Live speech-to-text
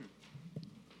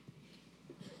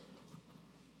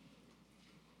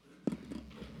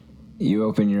You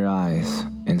open your eyes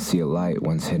and see a light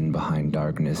once hidden behind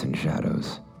darkness and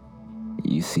shadows.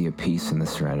 You see a peace in the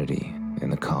serenity, in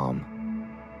the calm.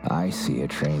 I see a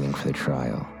training for the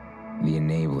trial, the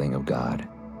enabling of God.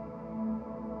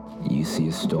 You see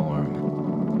a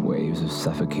storm, waves of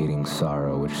suffocating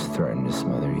sorrow which threaten to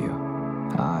smother you.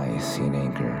 I see an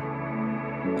anchor,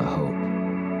 a hope.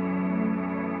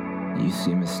 You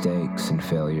see mistakes and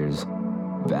failures,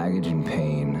 baggage and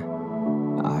pain.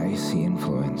 I see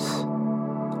influence,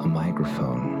 a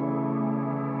microphone.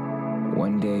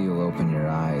 One day you'll open your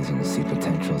eyes and see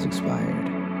potential's expired,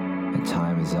 and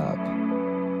time is up.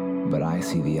 But I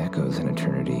see the echoes in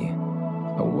eternity,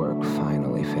 a work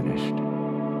finally finished.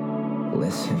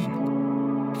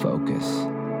 Listen, focus.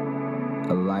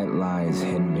 A light lies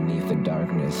hidden beneath the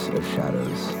darkness of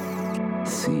shadows.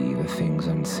 See the things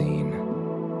unseen,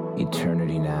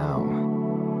 eternity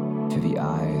now, through the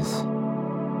eyes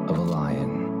of a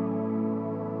lion.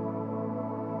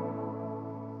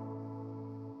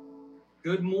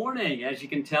 Good morning. As you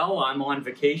can tell, I'm on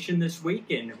vacation this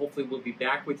week, and hopefully we'll be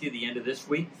back with you at the end of this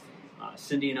week.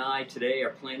 Cindy and I today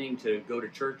are planning to go to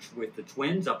church with the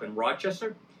twins up in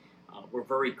Rochester. We're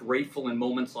very grateful in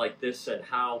moments like this at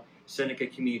how Seneca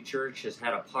Community Church has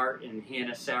had a part in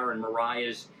Hannah, Sarah, and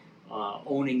Mariah's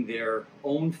owning their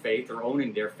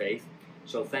faith.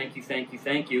 So thank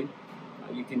you.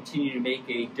 You continue to make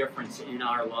a difference in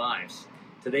our lives.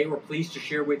 Today we're pleased to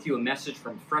share with you a message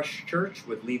from Fresh Church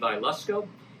with Levi Lusko.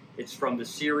 It's from the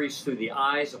series Through the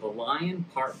Eyes of a Lion,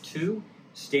 Part 2,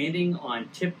 Standing on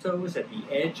Tiptoes at the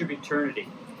Edge of Eternity.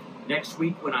 Next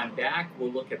week when I'm back,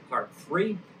 we'll look at Part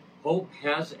 3, Hope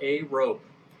Has a Rope.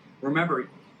 Remember,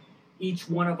 each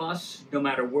one of us, no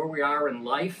matter where we are in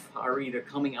life, are either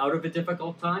coming out of a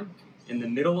difficult time, in the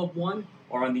middle of one,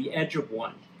 or on the edge of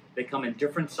one. They come in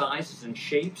different sizes and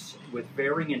shapes with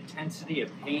varying intensity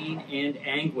of pain and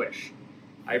anguish.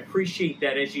 I appreciate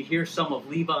that as you hear some of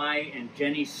Levi and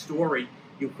Jenny's story,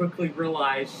 you quickly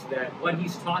realize that what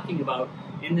he's talking about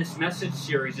in this message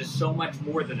series is so much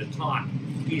more than a talk.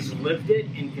 He's lived it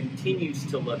and continues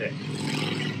to live it.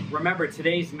 Remember,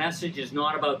 today's message is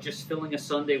not about just filling a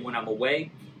Sunday when I'm away.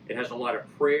 It has a lot of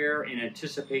prayer and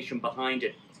anticipation behind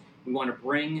it. We want to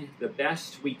bring the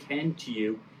best we can to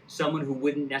you, someone who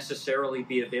wouldn't necessarily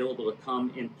be available to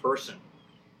come in person.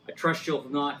 I trust you'll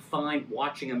not find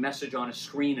watching a message on a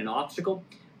screen an obstacle,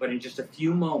 but in just a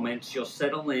few moments you'll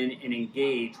settle in and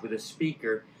engage with a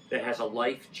speaker that has a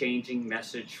life-changing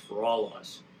message for all of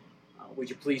us. Would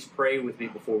you please pray with me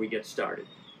before we get started?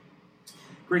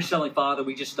 Gracious Heavenly Father,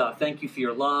 we just thank you for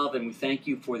your love, and we thank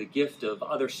you for the gift of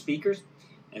other speakers.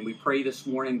 And we pray this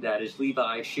morning that as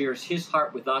Levi shares his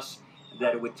heart with us,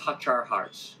 that it would touch our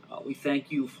hearts. We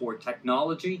thank you for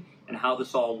technology and how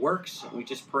this all works. We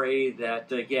just pray that,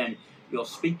 again, you'll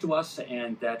speak to us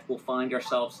and that we'll find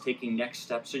ourselves taking next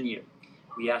steps in you.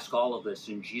 We ask all of this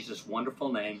in Jesus'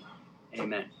 wonderful name.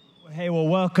 Amen. Hey, well,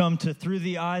 welcome to Through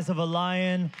the Eyes of a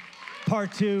Lion,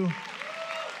 Part 2.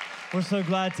 We're so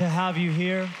glad to have you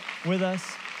here with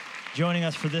us, joining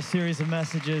us for this series of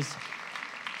messages.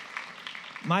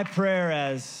 My prayer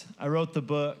as I wrote the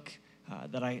book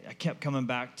that I kept coming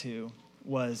back to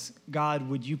was, God,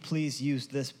 would you please use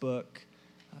this book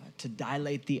to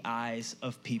dilate the eyes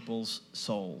of people's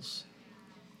souls?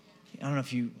 I don't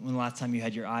know when the last time you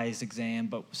had your eyes examined,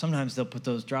 but sometimes they'll put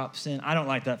those drops in. I don't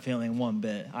like that feeling one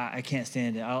bit. I can't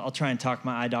stand it. I'll try and talk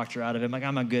my eye doctor out of it. I'm like,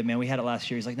 I'm not good, man. We had it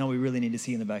last year. He's like, no, we really need to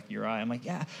see in the back of your eye. I'm like,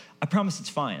 yeah, I promise it's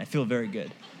fine. I feel very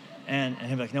good. And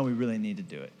he'll be like, no, we really need to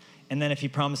do it. And then if he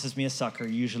promises me a sucker,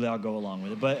 usually I'll go along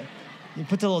with it. But you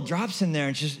put the little drops in there,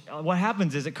 and just what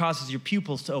happens is it causes your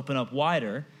pupils to open up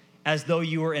wider, as though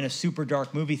you were in a super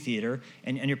dark movie theater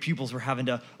and your pupils were having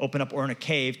to open up or in a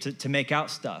cave to make out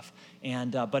stuff.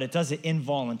 But it does it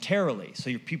involuntarily, so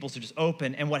your pupils are just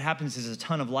open, and what happens is a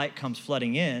ton of light comes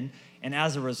flooding in, and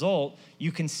as a result,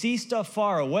 you can see stuff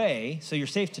far away, so you're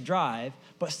safe to drive,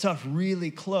 but stuff really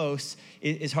close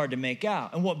is hard to make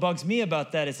out. And what bugs me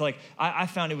about that is, like, I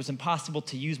found it was impossible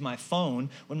to use my phone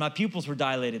when my pupils were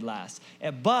dilated last.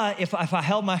 But if I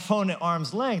held my phone at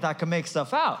arm's length, I could make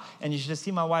stuff out. And you should just see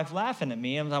my wife laughing at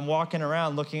me as I'm walking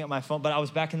around looking at my phone, but I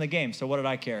was back in the game, so what did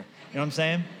I care? You know what I'm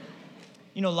saying?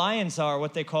 You know, lions are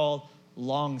what they call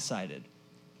long-sighted.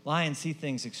 Lions see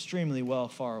things extremely well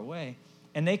far away,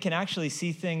 and they can actually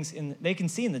see things they can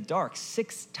see in the dark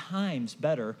 6 times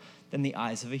better than the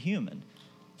eyes of a human,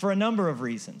 for a number of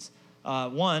reasons.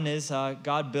 One is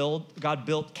God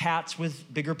built cats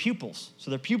with bigger pupils, so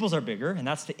their pupils are bigger, and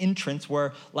that's the entrance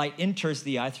where light enters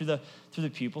the eye through the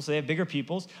pupils. So they have bigger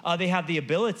pupils. They have the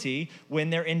ability, when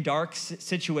they're in dark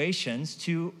situations,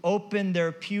 to open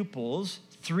their pupils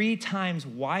 3 times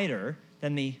wider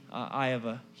than the eye of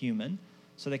a human,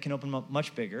 so they can open them up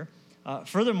much bigger.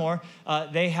 Furthermore,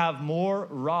 they have more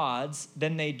rods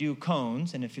than they do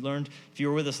cones. And if you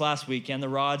were with us last weekend, the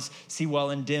rods see well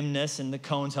in dimness, and the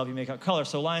cones help you make out color.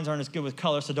 So lions aren't as good with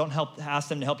color, so don't ask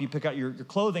them to help you pick out your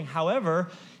clothing. However,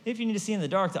 if you need to see in the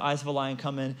dark, the eyes of a lion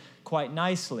come in quite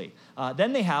nicely.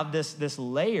 Then they have this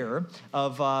layer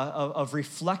of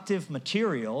reflective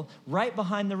material right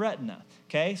behind the retina.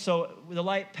 Okay, so the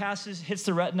light hits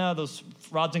the retina, those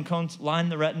rods and cones line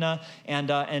the retina, and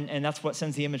that's what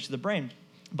sends the image to the brain.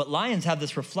 But lions have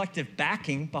this reflective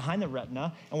backing behind the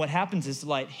retina, and what happens is the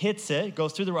light hits it,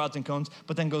 goes through the rods and cones,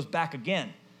 but then goes back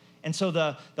again. And so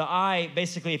the eye,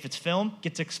 basically, if it's film,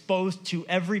 gets exposed to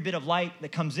every bit of light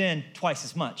that comes in twice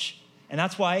as much. And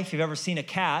that's why, if you've ever seen a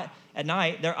cat at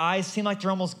night, their eyes seem like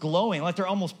they're almost glowing, like they're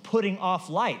almost putting off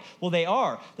light. Well, they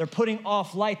are. They're putting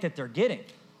off light that they're getting.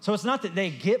 So it's not that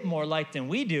they get more light than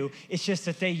we do. It's just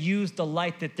that they use the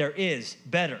light that there is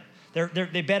better.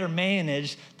 They better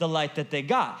manage the light that they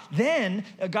got. Then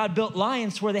God built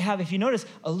lions where they have, if you notice,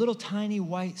 a little tiny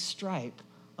white stripe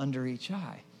under each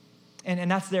eye.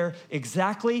 And that's there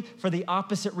exactly for the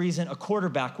opposite reason a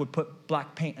quarterback would put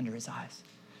black paint under his eyes.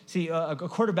 See, a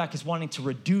quarterback is wanting to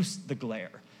reduce the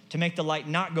glare, to make the light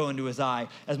not go into his eye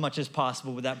as much as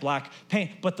possible with that black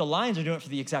paint. But the lions are doing it for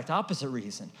the exact opposite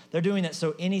reason. They're doing it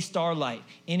so any starlight,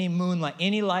 any moonlight,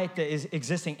 any light that is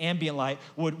existing, ambient light,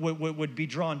 would be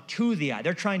drawn to the eye.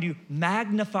 They're trying to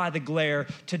magnify the glare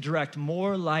to direct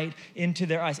more light into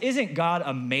their eyes. Isn't God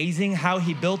amazing how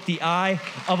he built the eye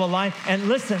of a lion? And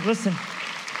listen.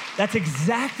 That's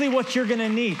exactly what you're gonna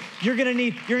need. You're gonna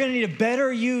need to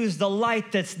better use the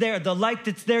light that's there. The light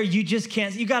that's there, you just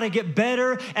can't. You gotta get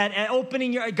better at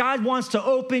opening God wants to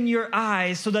open your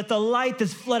eyes so that the light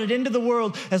that's flooded into the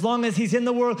world, as long as he's in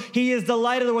the world, he is the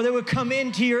light of the world. It would come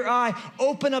into your eye,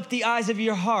 open up the eyes of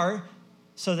your heart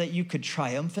so that you could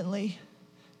triumphantly,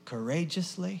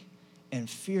 courageously, and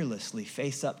fearlessly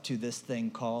face up to this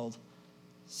thing called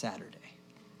Saturday.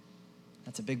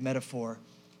 That's a big metaphor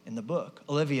in the book.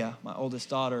 Olivia, my oldest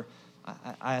daughter,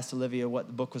 I asked Olivia what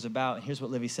the book was about, and here's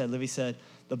what Livy said. Livy said,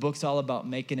 the book's all about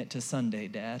making it to Sunday,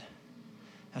 Dad.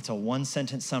 That's a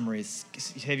 1-sentence summary.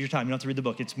 Save your time. You don't have to read the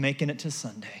book. It's making it to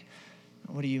Sunday.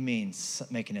 What do you mean,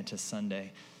 making it to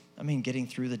Sunday? I mean, getting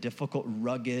through the difficult,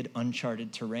 rugged,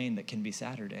 uncharted terrain that can be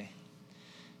Saturday.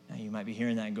 Now, you might be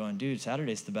hearing that and going, dude,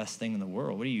 Saturday's the best thing in the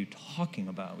world. What are you talking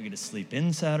about? We get to sleep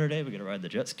in Saturday. We get to ride the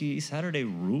jet ski. Saturday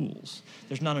rules.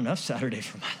 There's not enough Saturday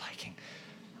for my liking.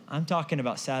 I'm talking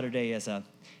about Saturday as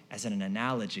an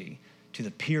analogy to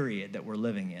the period that we're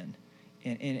living in.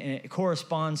 And it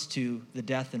corresponds to the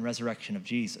death and resurrection of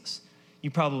Jesus.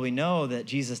 You probably know that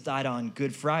Jesus died on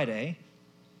Good Friday,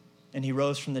 and he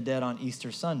rose from the dead on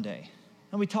Easter Sunday.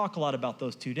 And we talk a lot about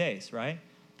those 2 days, right?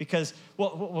 Because,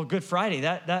 well, Good Friday,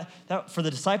 that for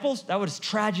the disciples, that was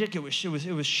tragic. It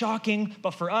was shocking.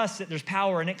 But for us, there's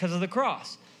power in it because of the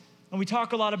cross. And we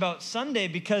talk a lot about Sunday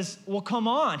because, well, come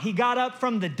on. He got up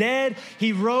from the dead.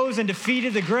 He rose and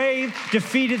defeated the grave,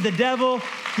 defeated the devil.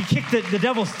 He kicked the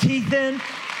devil's teeth in.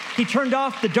 He turned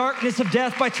off the darkness of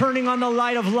death by turning on the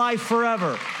light of life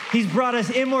forever. He's brought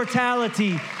us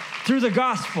immortality through the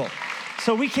gospel.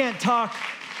 So we can't talk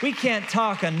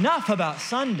enough about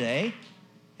Sunday.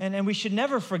 And we should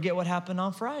never forget what happened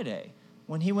on Friday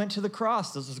when he went to the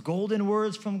cross. Those golden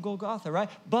words from Golgotha, right?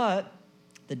 But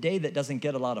the day that doesn't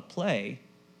get a lot of play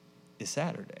is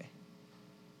Saturday.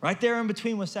 Right there in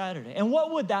between was Saturday. And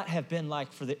what would that have been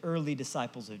like for the early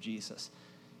disciples of Jesus?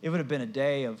 It would have been a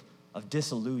day of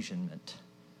disillusionment.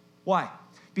 Why?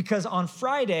 Because on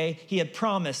Friday, he had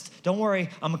promised, don't worry,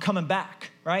 I'm coming back,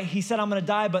 right? He said, I'm going to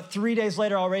die, but 3 days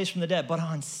later, I'll raise from the dead. But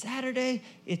on Saturday,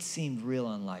 it seemed real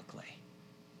unlikely.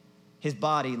 His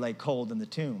body lay cold in the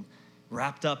tomb,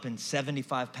 wrapped up in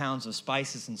 75 pounds of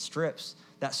spices and strips.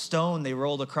 That stone they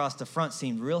rolled across the front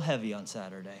seemed real heavy on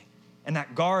Saturday. And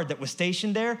that guard that was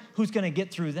stationed there, who's going to get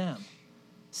through them?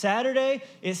 Saturday,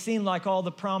 it seemed like all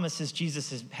the promises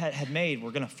Jesus had made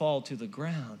were going to fall to the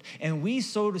ground. And we,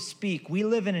 so to speak, we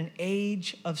live in an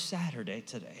age of Saturday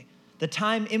today, the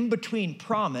time in between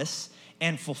promise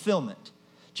and fulfillment.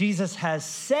 Jesus has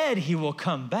said he will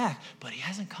come back, but he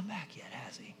hasn't come back yet,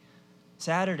 has he?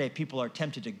 Saturday, people are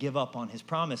tempted to give up on his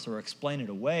promise or explain it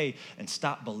away and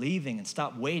stop believing and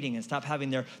stop waiting and stop having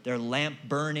their lamp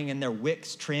burning and their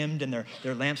wicks trimmed and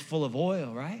their lamps full of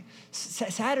oil, right?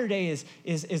 Saturday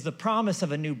is the promise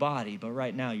of a new body, but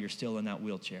right now you're still in that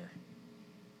wheelchair.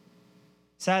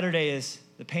 Saturday is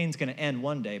the pain's going to end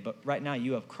one day, but right now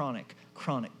you have chronic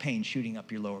pain shooting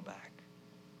up your lower back.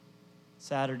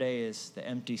 Saturday is the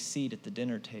empty seat at the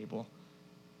dinner table.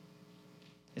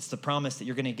 It's the promise that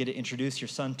you're going to get to introduce your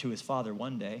son to his father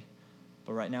one day.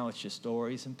 But right now, it's just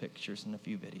stories and pictures and a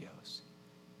few videos.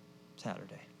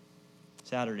 Saturday.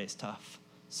 Saturday's tough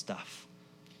stuff,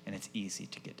 and it's easy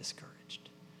to get discouraged.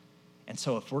 And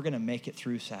so if we're going to make it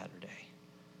through Saturday,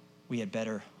 we had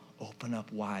better open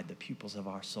up wide the pupils of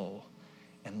our soul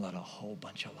and let a whole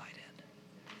bunch of light in.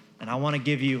 And I want to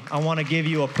give you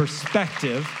a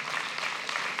perspective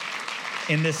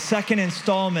in this second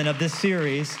installment of this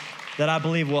series that I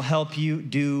believe will help you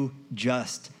do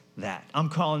just that. I'm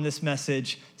calling this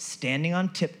message Standing on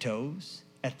Tiptoes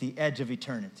at the Edge of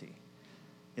Eternity.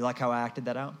 You like how I acted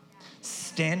that out?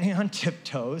 Standing on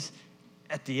tiptoes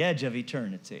at the edge of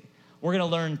eternity. We're going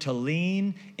to learn to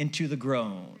lean into the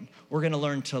groan. We're going to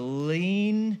learn to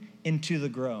lean into the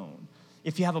groan.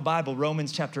 If you have a Bible,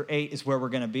 Romans chapter 8 is where we're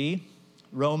going to be.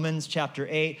 Romans chapter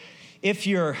 8. If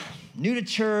you're new to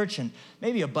church and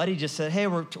maybe a buddy just said, hey,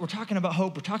 we're talking about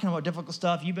hope, we're talking about difficult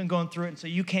stuff, you've been going through it, and so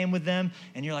you came with them,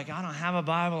 and you're like, I don't have a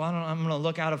Bible, I'm going to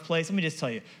look out of place. Let me just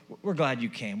tell you, we're glad you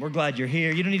came. We're glad you're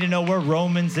here. You don't need to know where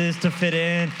Romans is to fit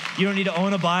in. You don't need to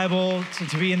own a Bible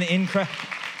to be in the in-crowd.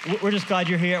 We're just glad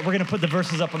you're here. We're going to put the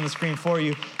verses up on the screen for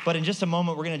you, but in just a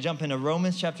moment, we're going to jump into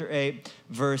Romans chapter 8,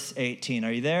 verse 18.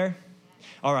 Are you there?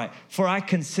 All right. For I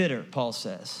consider, Paul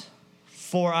says,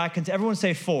 everyone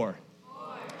say for.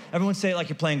 Everyone say it like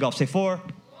you're playing golf. Say for.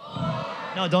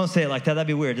 No, don't say it like that. That'd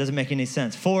be weird. It doesn't make any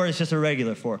sense. For is just a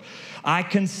regular for. I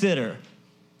consider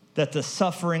that the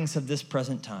sufferings of this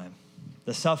present time,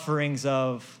 the sufferings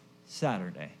of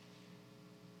Saturday,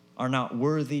 are not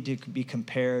worthy to be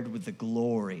compared with the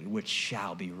glory which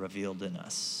shall be revealed in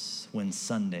us when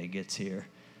Sunday gets here.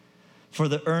 For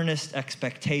the earnest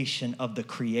expectation of the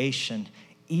creation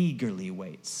eagerly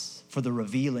waits for the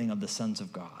revealing of the sons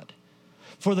of God.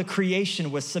 For the creation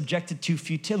was subjected to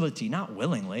futility, not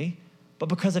willingly, but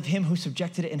because of him who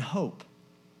subjected it in hope.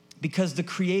 Because the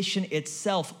creation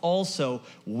itself also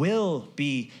will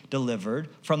be delivered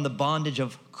from the bondage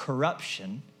of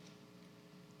corruption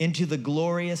into the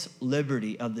glorious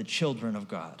liberty of the children of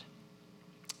God.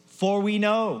 For we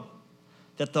know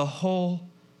that the whole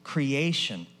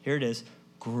creation, here it is,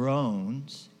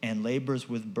 groans and labors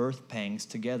with birth pangs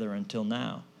together until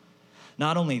now.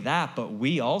 Not only that, but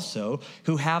we also,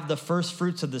 who have the first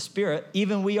fruits of the Spirit,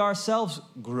 even we ourselves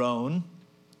groan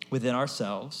within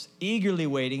ourselves, eagerly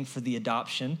waiting for the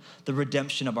adoption, the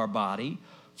redemption of our body.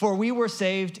 For we were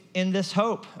saved in this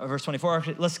hope. Verse 24,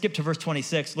 let's skip to verse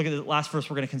 26. Look at the last verse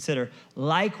we're going to consider.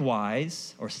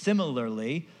 Likewise, or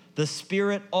similarly, the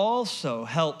Spirit also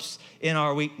helps in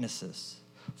our weaknesses.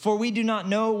 For we do not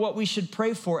know what we should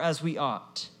pray for as we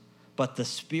ought, but the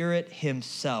Spirit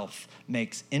himself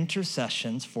makes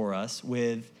intercessions for us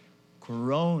with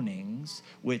groanings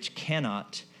which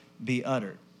cannot be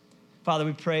uttered. Father,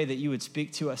 we pray that you would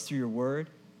speak to us through your word.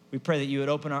 We pray that you would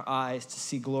open our eyes to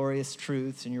see glorious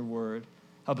truths in your word.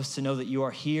 Help us to know that you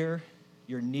are here,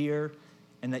 you're near,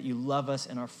 and that you love us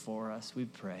and are for us. We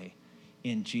pray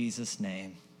in Jesus'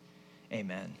 name,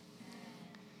 amen.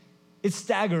 It's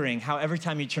staggering how every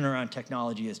time you turn around,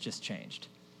 technology has just changed.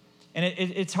 And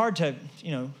it's hard to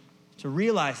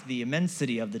realize the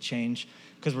immensity of the change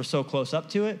because we're so close up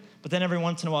to it. But then every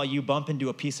once in a while, you bump into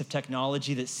a piece of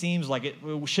technology that seems like it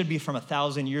should be from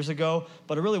 1,000 years ago,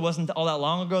 but it really wasn't all that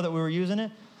long ago that we were using it.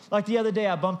 Like the other day,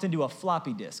 I bumped into a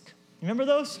floppy disk. You remember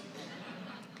those?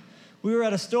 We were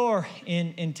at a store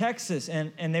in Texas,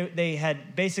 and they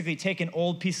had basically taken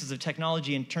old pieces of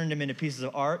technology and turned them into pieces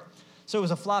of art. So it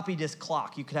was a floppy disk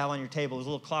clock you could have on your table. It was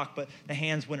a little clock, but the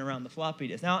hands went around the floppy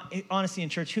disk. Now, honestly, in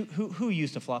church, who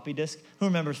used a floppy disk? Who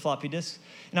remembers floppy disks?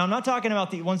 Now, I'm not talking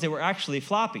about the ones that were actually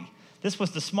floppy. This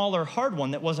was the smaller, hard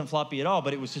one that wasn't floppy at all,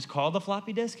 but it was just called a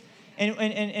floppy disk.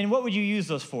 And what would you use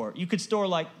those for? You could store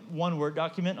like one Word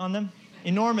document on them.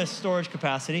 Enormous storage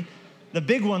capacity. The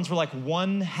big ones were like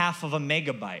 1/2 of a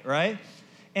megabyte, right?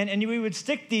 And we would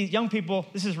stick these, young people,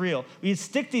 this is real, we'd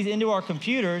stick these into our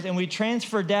computers and we'd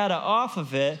transfer data off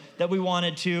of it that we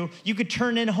wanted to. You could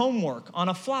turn in homework on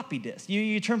a floppy disk.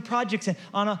 You turn projects in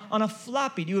on a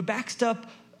floppy. You would back stuff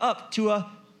up to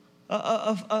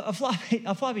a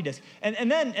floppy disk.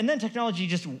 And then technology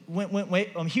just went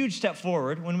a huge step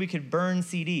forward when we could burn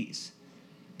CDs.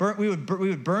 We would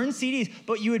burn CDs,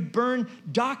 but you would burn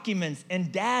documents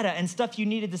and data and stuff you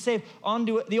needed to save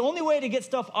onto it. The only way to get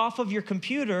stuff off of your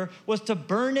computer was to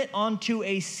burn it onto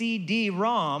a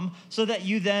CD-ROM so that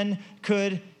you then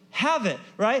could have it,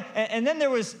 right? And then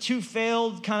there was two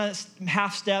failed kind of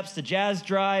half steps, the Jazz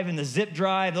drive and the zip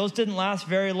drive. Those didn't last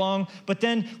very long, but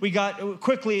then we got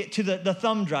quickly to the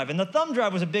thumb drive. And the thumb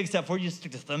drive was a big step forward. You just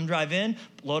stick the thumb drive in,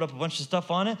 load up a bunch of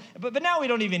stuff on it. But now we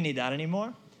don't even need that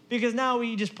anymore. because now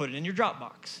we just put it in your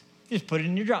Dropbox. You just put it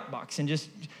in your Dropbox and just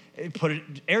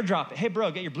airdrop it. Hey,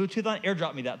 bro, get your Bluetooth on,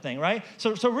 airdrop me that thing, right?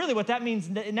 So really what that means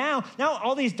now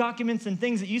all these documents and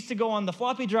things that used to go on the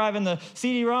floppy drive and the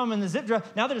CD-ROM and the zip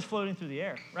drive, now they're just floating through the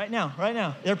air right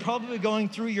now. They're probably going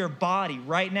through your body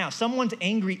right now. Someone's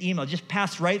angry email just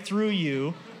passed right through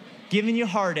you, giving you a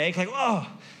heartache, like, oh,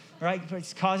 right?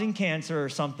 It's causing cancer or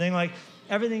something. Like,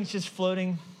 everything's just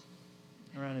floating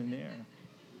around in the air.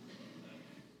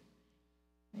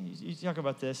 You talk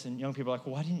about this, and young people are like,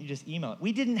 well, why didn't you just email it?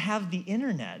 We didn't have the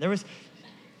internet.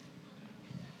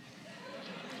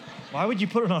 Why would you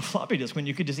put it on a floppy disk when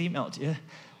you could just email it to you?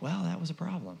 Well, that was a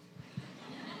problem.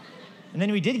 And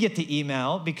then we did get the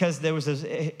email because there was those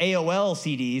AOL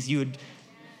CDs. Do you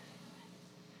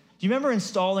remember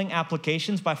installing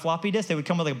applications by floppy disk? They would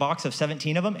come with a box of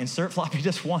 17 of them. Insert floppy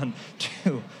disk 1,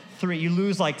 2, 3. You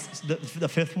lose like the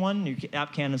fifth one, your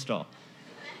app can't install.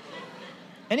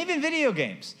 And even video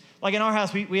games. Like in our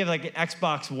house, we have like an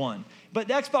Xbox One. But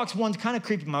the Xbox One's kind of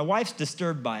creepy. My wife's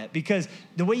disturbed by it because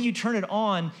the way you turn it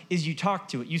on is you talk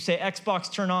to it. You say, Xbox,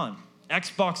 turn on.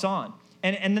 Xbox on.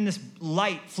 And then this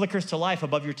light flickers to life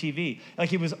above your TV.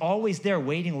 Like it was always there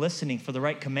waiting, listening for the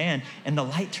right command, and the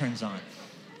light turns on.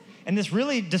 And this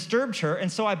really disturbed her,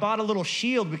 and so I bought a little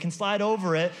shield we can slide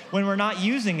over it when we're not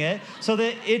using it so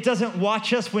that it doesn't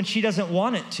watch us when she doesn't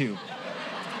want it to.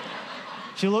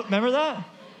 Remember that?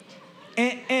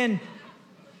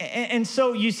 And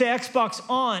so you say Xbox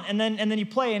on, and then you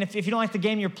play, and if you don't like the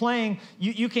game you're playing,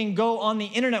 you can go on the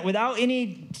internet without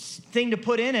anything to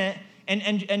put in it, and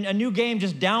a new game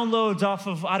just downloads off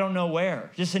of I don't know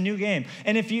where, just a new game.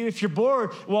 And if you're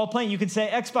bored while playing, you can say,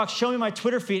 Xbox, show me my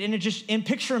Twitter feed, and it just, in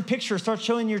picture starts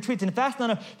showing your tweets. And if that's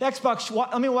not enough, the Xbox,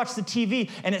 let me watch the TV,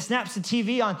 and it snaps the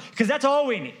TV on, because that's all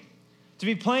we need, to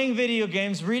be playing video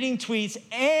games, reading tweets,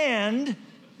 and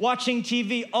watching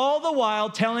TV, all the while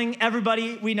telling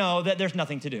everybody we know that there's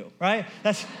nothing to do, right?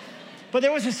 But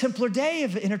there was a simpler day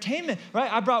of entertainment,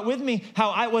 right? I brought with me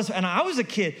how I was a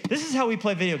kid. This is how we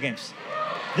play video games.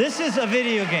 This is a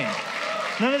video game.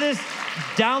 None of this,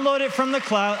 download it from the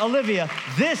cloud. Olivia,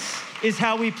 this is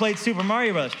how we played Super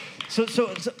Mario Bros. So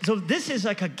this is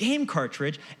like a game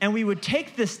cartridge, and we would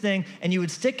take this thing, and you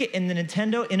would stick it in the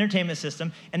Nintendo Entertainment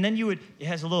System, and then it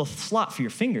has a little slot for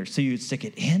your fingers, so you would stick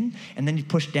it in, and then you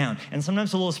push down. And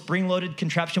sometimes a little spring-loaded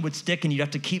contraption would stick, and you'd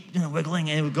have to keep wiggling,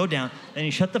 and it would go down. Then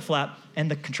you shut the flap,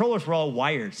 and the controllers were all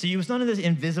wired. So it was none of this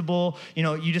invisible,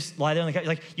 you just lie there on the couch.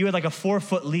 Like you had like a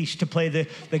 4-foot leash to play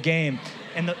the game.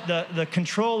 And the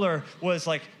controller was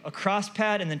like a cross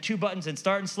pad and then 2 buttons and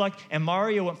start and select. And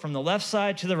Mario went from the left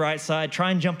side to the right side.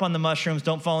 Try and jump on the mushrooms,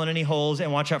 don't fall in any holes, and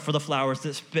watch out for the flowers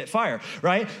that spit fire,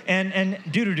 right? And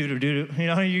doo-doo-doo-doo-doo,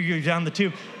 you're down the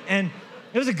tube. And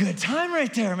it was a good time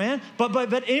right there, man.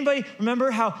 But anybody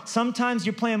remember how sometimes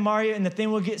you're playing Mario and the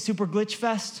thing will get super glitch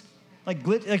fest? Like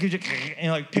glitch, like you're just,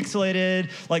 like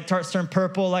pixelated, like starts turn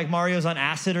purple, like Mario's on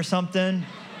acid or something.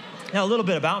 Now, a little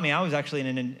bit about me. I was actually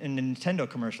in a Nintendo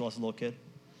commercial as a little kid.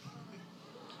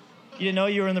 You didn't know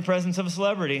you were in the presence of a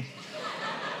celebrity.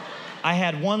 I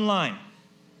had one line.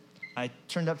 I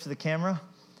turned up to the camera,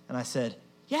 and I said,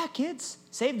 yeah, kids,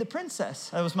 save the princess.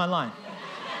 That was my line.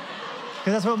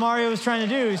 Because that's what Mario was trying to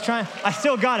do. I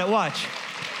still got it, watch.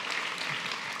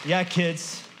 Yeah,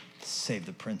 kids, save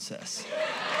the princess.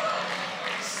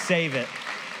 Save it.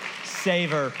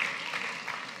 Save her.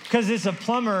 Because it's a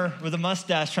plumber with a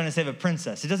mustache trying to save a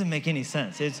princess. It doesn't make any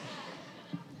sense.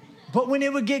 But when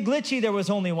it would get glitchy, there was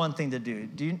only one thing to do.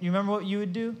 Do you remember what you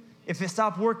would do? If it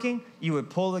stopped working, you would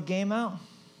pull the game out.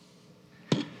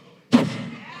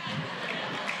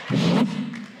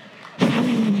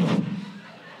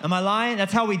 Am I lying?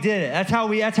 That's how we did it.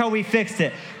 That's how we fixed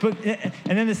it.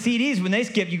 And then the CDs, when they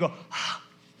skip, you go,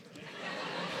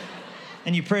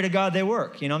 and you pray to God they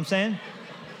work. You know what I'm saying?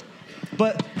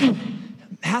 But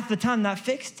half the time that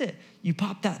fixed it. You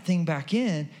pop that thing back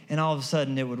in, and all of a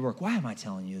sudden it would work. Why am I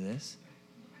telling you this?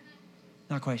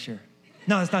 Not quite sure.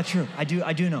 No, it's not true. I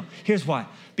do know. Here's why.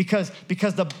 Because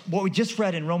what we just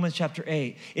read in Romans chapter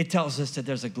 8, it tells us that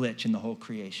there's a glitch in the whole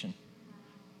creation.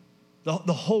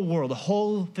 The whole world, the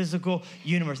whole physical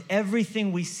universe,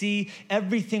 everything we see,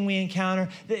 everything we encounter,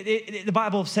 the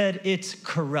Bible said it's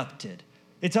corrupted.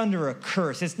 It's under a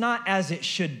curse. It's not as it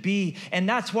should be. And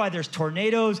that's why there's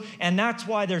tornadoes, and that's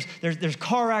why there's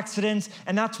car accidents,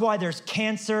 and that's why there's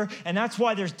cancer, and that's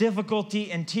why there's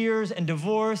difficulty and tears and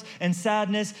divorce and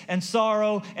sadness and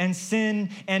sorrow and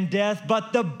sin and death.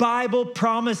 But the Bible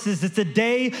promises that the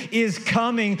day is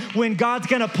coming when God's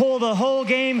going to pull the whole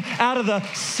game out of the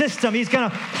system. He's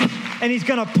going to and he's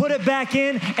going to put it back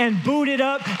in and boot it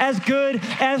up as good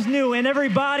as new. And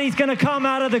everybody's going to come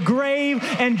out of the grave,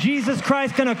 and Jesus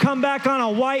Christ going to come back on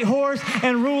a white horse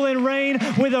and rule and reign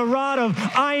with a rod of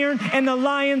iron, and the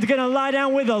lion's going to lie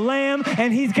down with the lamb,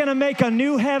 and he's going to make a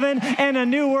new heaven and a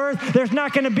new earth. There's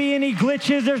not going to be any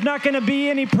glitches. There's not going to be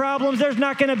any problems. There's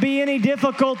not going to be any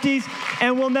difficulties,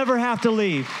 and we'll never have to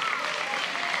leave.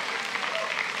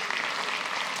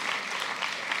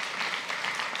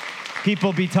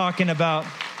 People be talking about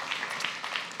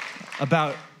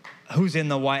who's in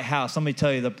the White House. Let me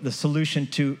tell you, the solution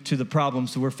to the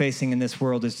problems that we're facing in this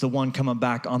world is the one coming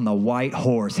back on the white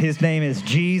horse. His name is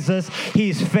Jesus.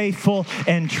 He's faithful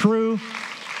and true,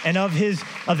 and of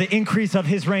the increase of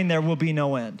his reign there will be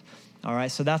no end. All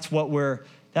right, so that's what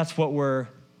we're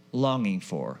longing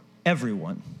for.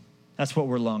 Everyone. That's what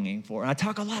we're longing for. And I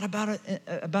talk a lot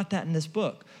about that in this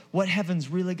book, what heaven's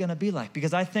really going to be like,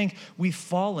 because I think we've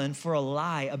fallen for a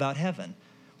lie about heaven.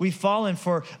 We've fallen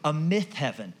for a myth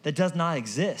heaven that does not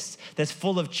exist, that's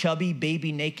full of chubby,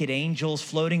 baby, naked angels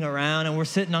floating around, and we're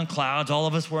sitting on clouds, all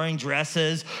of us wearing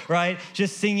dresses, right?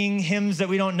 Just singing hymns that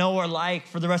we don't know or like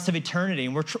for the rest of eternity.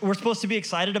 And we're supposed to be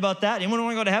excited about that. Anyone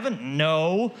want to go to heaven?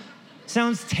 No.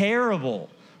 Sounds terrible.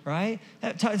 Right?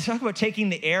 Talk about taking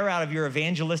the air out of your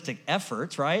evangelistic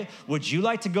efforts, right? Would you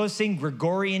like to go sing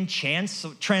Gregorian chants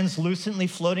translucently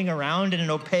floating around in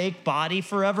an opaque body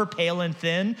forever, pale and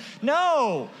thin?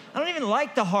 No, I don't even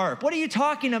like the harp. What are you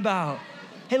talking about?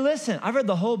 Hey, listen, I've read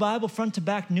the whole Bible front to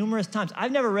back numerous times.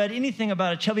 I've never read anything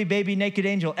about a chubby baby naked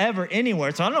angel ever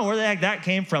anywhere, so I don't know where the heck that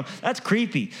came from. That's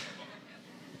creepy.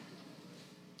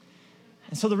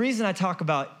 And so the reason I talk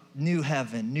about new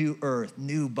heaven, new earth,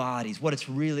 new bodies, what it's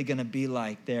really going to be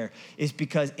like there is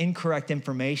because incorrect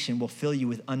information will fill you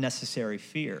with unnecessary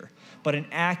fear. But an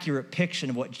accurate picture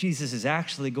of what Jesus is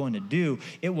actually going to do,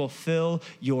 it will fill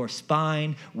your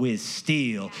spine with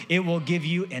steel. It will give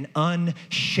you an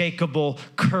unshakable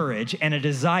courage and a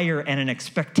desire and an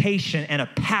expectation and a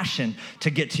passion to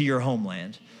get to your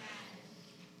homeland.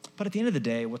 But at the end of the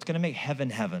day, what's going to make heaven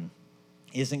heaven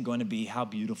isn't going to be how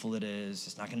beautiful it is.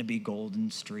 It's not going to be golden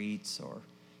streets or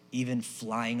even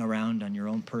flying around on your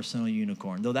own personal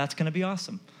unicorn, though that's going to be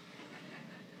awesome.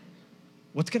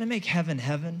 What's going to make heaven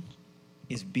heaven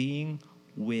is being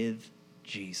with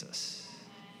Jesus.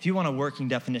 If you want a working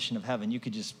definition of heaven, you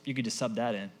could just sub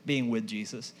that in, being with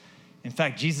Jesus. In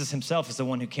fact, Jesus himself is the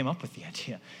one who came up with the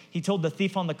idea. He told the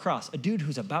thief on the cross, a dude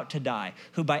who's about to die,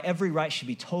 who by every right should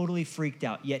be totally freaked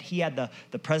out, yet he had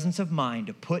the presence of mind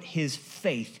to put his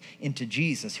faith into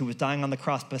Jesus, who was dying on the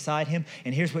cross beside him.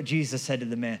 And here's what Jesus said to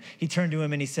the man. He turned to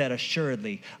him and he said,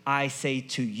 "Assuredly, I say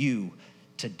to you,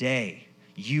 today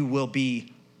you will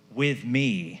be with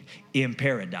me in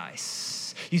paradise."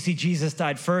 You see, Jesus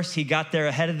died first. He got there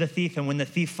ahead of the thief. And when the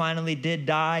thief finally did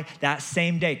die, that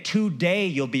same day, today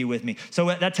you'll be with me. So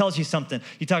that tells you something.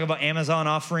 You talk about Amazon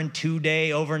offering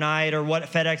 2-day overnight or what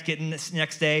FedEx getting this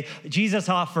next day. Jesus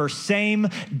offers same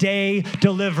day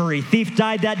delivery. Thief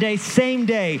died that day, same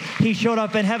day. He showed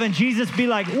up in heaven. Jesus be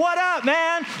like, "What up,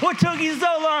 man? What took you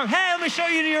so long? Hey, let me show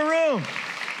you to your room."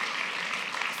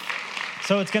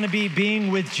 So it's going to be being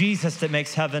with Jesus that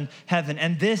makes heaven heaven.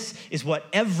 And this is what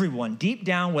everyone, deep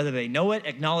down, whether they know it,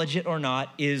 acknowledge it or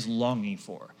not, is longing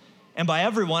for. And by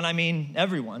everyone, I mean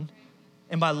everyone.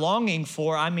 And by longing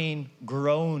for, I mean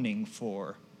groaning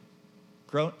for.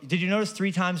 Did you notice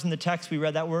 3 times in the text we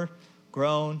read that word?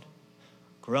 Groan,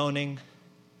 groaning,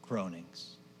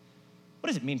 groanings. What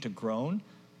does it mean to groan?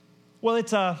 Well,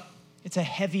 it's a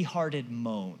heavy-hearted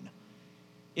moan.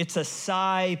 It's a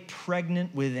sigh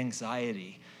pregnant with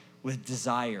anxiety, with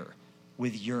desire,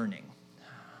 with yearning.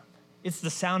 It's the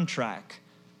soundtrack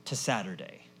to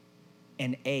Saturday,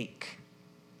 an ache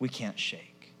we can't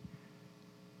shake.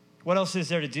 What else is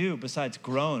there to do besides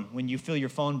groan when you feel your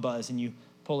phone buzz and you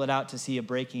pull it out to see a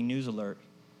breaking news alert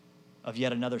of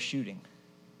yet another shooting?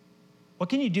 What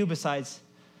can you do besides,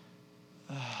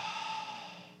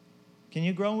 can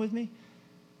you groan with me?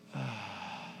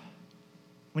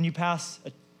 When you pass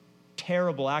a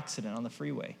terrible accident on the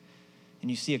freeway and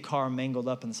you see a car mangled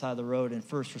up on the side of the road and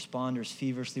first responders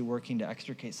feverishly working to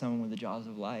extricate someone with the jaws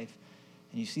of life,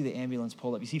 and you see the ambulance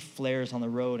pull up, you see flares on the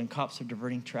road and cops are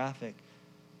diverting traffic,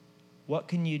 what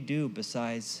can you do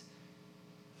besides,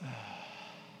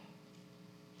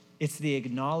 it's the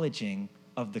acknowledging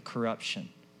of the corruption,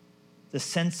 the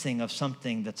sensing of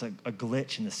something that's a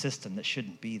glitch in the system that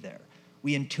shouldn't be there.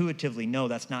 We intuitively know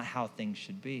that's not how things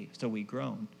should be, so we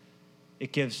groan.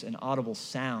 It gives an audible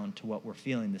sound to what we're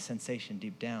feeling, the sensation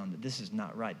deep down that this is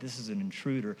not right. This is an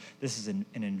intruder. This is an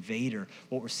invader.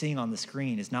 What we're seeing on the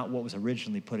screen is not what was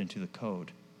originally put into the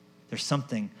code. There's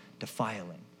something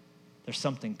defiling. there's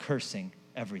something cursing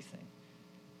everything.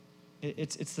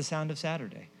 It's the sound of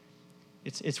Saturday.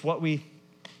 It's what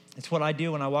I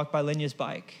do when I walk by Linya's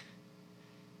bike.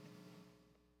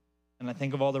 And I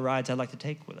think of all the rides I'd like to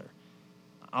take with her.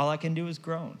 All I can do is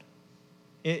groan.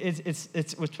 It's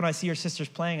when I see her sisters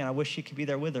playing, and I wish she could be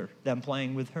there with her, them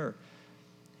playing with her.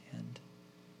 And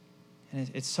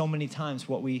it's so many times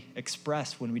what we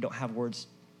express when we don't have words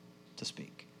to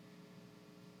speak.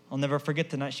 I'll never forget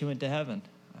the night she went to heaven.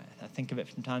 I think of it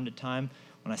from time to time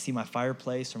when I see my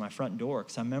fireplace or my front door,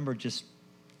 because I remember just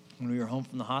when we were home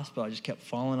from the hospital, I just kept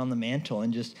falling on the mantle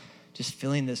and just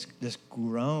feeling this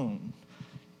groan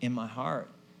in my heart.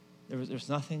 There's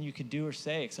nothing you could do or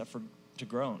say except for to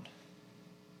groan.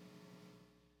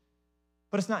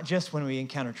 But it's not just when we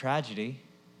encounter tragedy.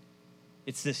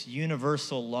 It's this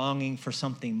universal longing for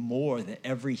something more that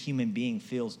every human being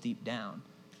feels deep down.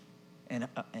 And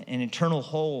an internal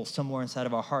hole somewhere inside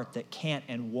of our heart that can't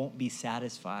and won't be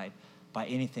satisfied by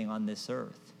anything on this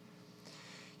earth.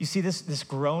 You see, this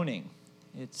groaning,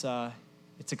 it's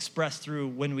expressed through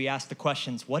when we ask the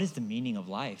questions, what is the meaning of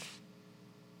life?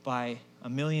 By a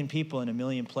million people in a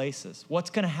million places. What's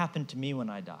going to happen to me when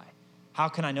I die? How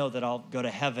can I know that I'll go to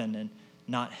heaven and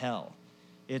not hell?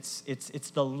 It's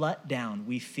the letdown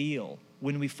we feel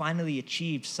when we finally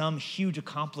achieved some huge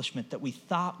accomplishment that we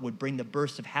thought would bring the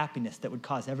burst of happiness that would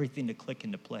cause everything to click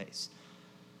into place.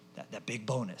 That big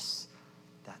bonus,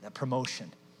 that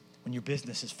promotion, when your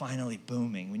business is finally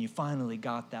booming, when you finally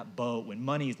got that boat, when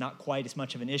money is not quite as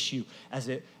much of an issue as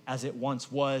it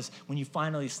once was, when you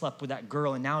finally slept with that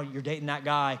girl and now you're dating that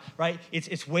guy, right?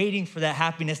 It's waiting for that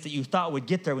happiness that you thought would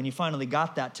get there when you finally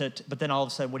got that, but then all of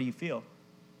a sudden, what do you feel?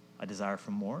 A desire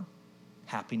for more?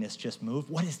 Happiness just moved?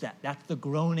 What is that? That's the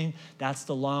groaning, that's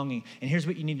the longing. And here's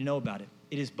what you need to know about it.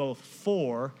 It is both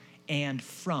for and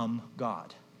from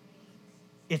God.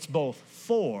 It's both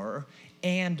for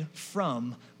and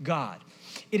from God.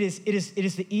 It is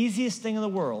the easiest thing in the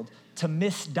world to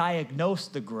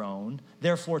misdiagnose the groan,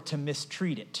 therefore to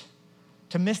mistreat it.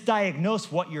 To misdiagnose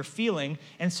what you're feeling,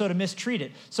 and so to mistreat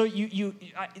it. So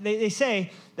they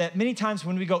say that many times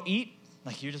when we go eat,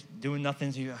 like you're just doing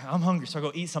nothing, so I'm hungry, so I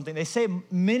go eat something. They say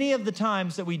many of the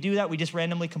times that we do that, we just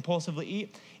randomly, compulsively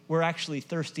eat, we're actually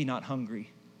thirsty, not hungry.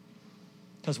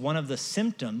 Because one of the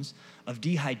symptoms of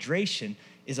dehydration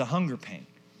is a hunger pain.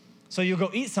 So you'll go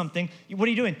eat something. What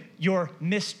are you doing? You're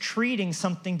mistreating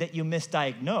something that you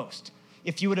misdiagnosed.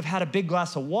 If you would have had a big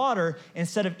glass of water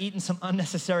instead of eating some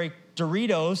unnecessary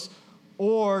Doritos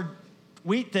or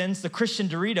Wheat Thins, the Christian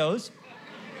Doritos,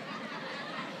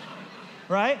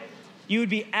 right? You would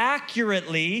be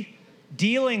accurately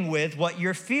dealing with what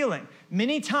you're feeling.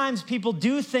 Many times people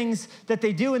do things that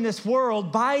they do in this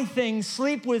world, buy things,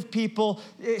 sleep with people,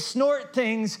 snort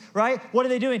things, right? What are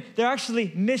they doing? They're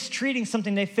actually mistreating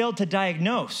something they failed to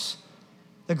diagnose.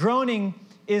 The groaning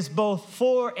is both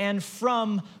for and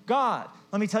from God.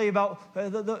 Let me tell you about,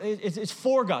 it's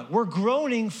for God. We're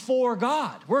groaning for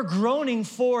God. We're groaning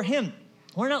for Him.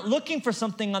 We're not looking for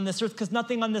something on this earth because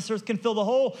nothing on this earth can fill the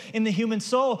hole in the human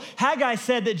soul. Haggai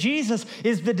said that Jesus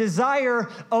is the desire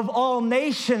of all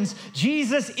nations.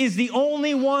 Jesus is the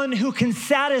only one who can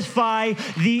satisfy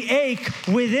the ache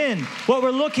within. What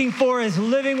we're looking for is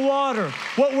living water.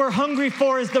 What we're hungry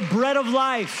for is the bread of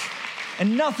life.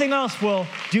 And nothing else will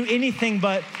do anything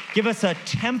but give us a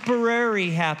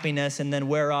temporary happiness and then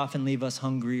wear off and leave us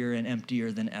hungrier and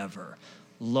emptier than ever.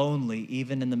 Lonely,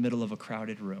 even in the middle of a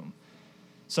crowded room.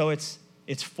 So it's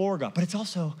for God, but it's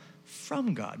also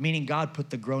from God, meaning God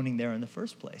put the groaning there in the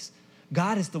first place.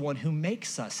 God is the one who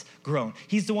makes us groan.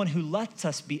 He's the one who lets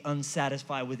us be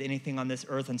unsatisfied with anything on this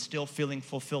earth and still feeling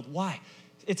fulfilled. Why?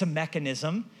 It's a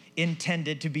mechanism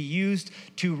intended to be used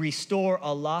to restore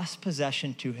a lost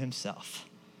possession to Himself.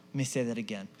 Let me say that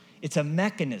again. It's a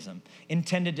mechanism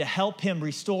intended to help Him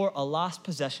restore a lost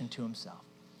possession to Himself.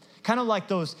 Kind of like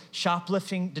those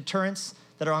shoplifting deterrents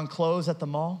that are on clothes at the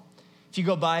mall. If you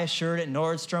go buy a shirt at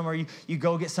Nordstrom or you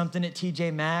go get something at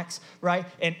TJ Maxx, right?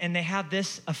 And they have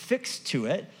this affixed to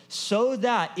it so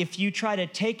that if you try to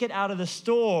take it out of the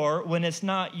store when it's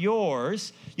not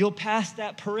yours, you'll pass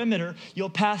that perimeter, you'll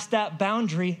pass that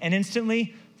boundary, and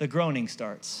instantly the groaning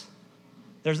starts.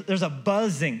 There's a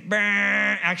buzzing.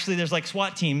 Actually, there's like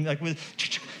SWAT team, like with,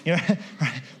 you know,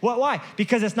 right? Why?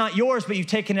 Because it's not yours, but you've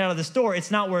taken it out of the store.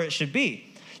 It's not where it should be.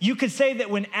 You could say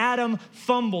that when Adam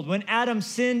fumbled, when Adam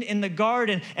sinned in the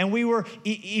garden and we were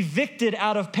evicted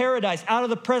out of paradise, out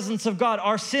of the presence of God,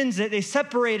 our sins, they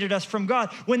separated us from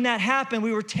God. When that happened,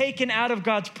 we were taken out of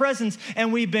God's presence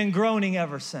and we've been groaning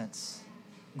ever since.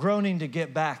 Groaning to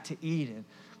get back to Eden.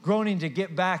 groaning to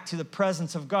get back to the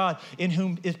presence of God, in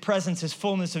whom his presence is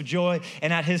fullness of joy,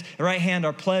 and at his right hand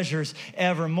are pleasures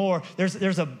evermore.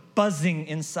 There's a buzzing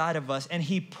inside of us, and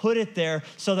he put it there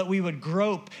so that we would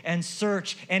grope and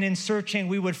search, and in searching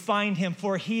we would find him,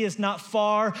 for he is not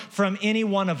far from any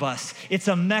one of us. It's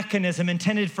a mechanism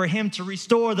intended for him to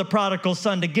restore the prodigal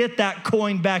son, to get that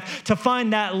coin back, to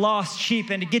find that lost sheep,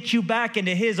 and to get you back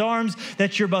into his arms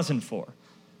that you're buzzing for.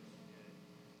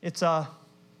 It's a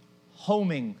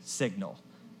homing signal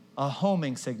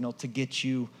to get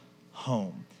you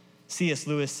home. C.S.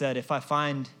 Lewis said, if I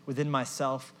find within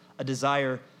myself a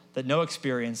desire that no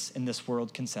experience in this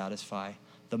world can satisfy,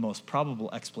 the most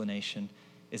probable explanation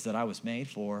is that I was made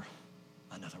for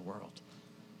another world.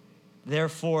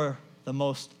 Therefore, the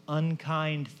most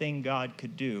unkind thing God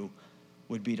could do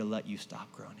would be to let you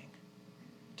stop groaning,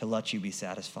 to let you be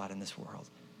satisfied in this world,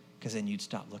 because then you'd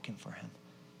stop looking for him.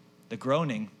 The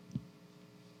groaning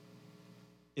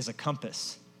is a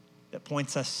compass that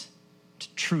points us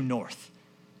to true north,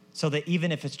 so that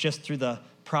even if it's just through the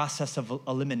process of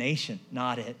elimination,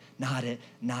 not it,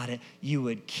 you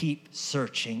would keep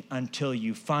searching until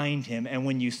you find him. And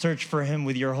when you search for him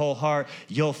with your whole heart,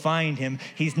 you'll find him.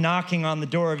 He's knocking on the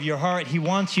door of your heart. He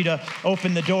wants you to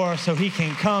open the door so he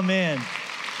can come in.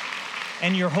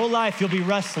 And your whole life you'll be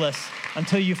restless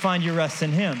until you find your rest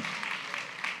in him.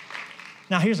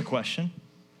 Now here's a question.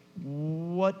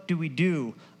 What do we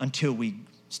do until we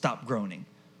stop groaning?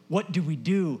 What do we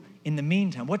do in the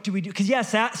meantime? What do we do? Because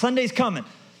yes, Sunday's coming.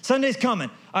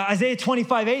 Isaiah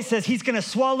 25:8 says he's going to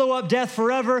swallow up death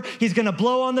forever. He's going to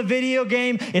blow on the video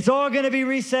game. It's all going to be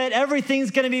reset.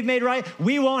 Everything's going to be made right.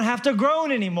 We won't have to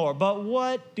groan anymore. But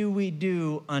what do we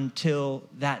do until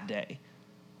that day?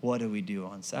 What do we do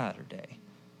on Saturday?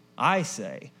 I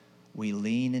say we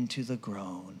lean into the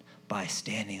groan by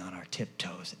standing on our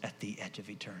tiptoes at the edge of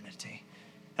eternity.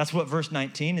 That's what verse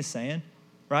 19 is saying,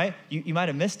 right? You might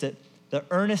have missed it. The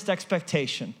earnest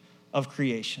expectation of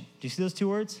creation. Do you see those two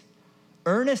words?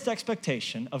 Earnest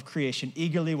expectation of creation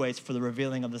eagerly waits for the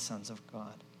revealing of the sons of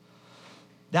God.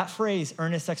 That phrase,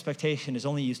 earnest expectation, is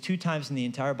only used 2 times in the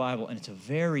entire Bible, and it's a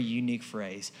very unique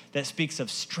phrase that speaks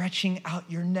of stretching out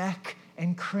your neck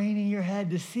and craning your head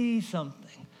to see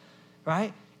something,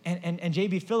 right? And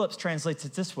J.B. Phillips translates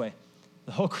it this way.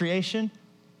 The whole creation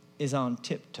is on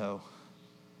tiptoe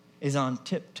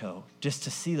just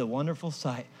to see the wonderful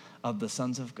sight of the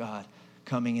sons of God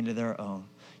coming into their own.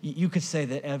 You could say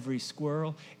that every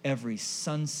squirrel, every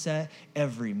sunset,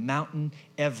 every mountain,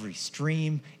 every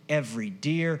stream, every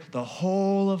deer, the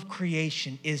whole of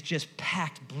creation is just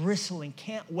packed, bristling,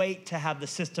 can't wait to have the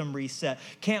system reset,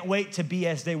 can't wait to be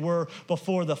as they were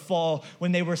before the fall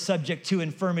when they were subject to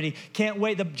infirmity, can't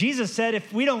wait. Jesus said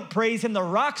if we don't praise him, the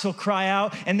rocks will cry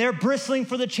out, and they're bristling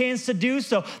for the chance to do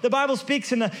so. The Bible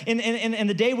speaks in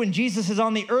the day when Jesus is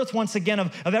on the earth once again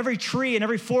of every tree and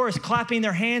every forest clapping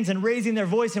their hands and raising their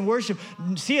voice in worship.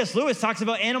 C.S. Lewis talks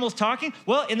about animals talking.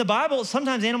 Well, in the Bible,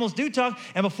 sometimes animals do talk,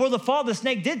 and before the fall, the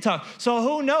snake did talk. So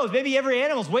who knows? Maybe every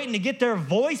animal's waiting to get their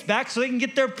voice back so they can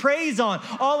get their praise on.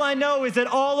 All I know is that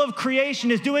all of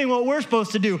creation is doing what we're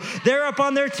supposed to do. They're up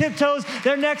on their tiptoes.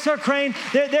 Their necks are craned.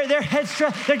 Their heads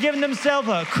they're giving themselves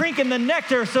a crink in the neck.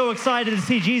 They're so excited to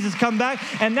see Jesus come back.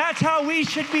 And that's how we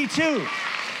should be too.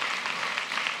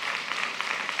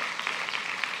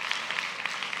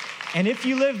 And if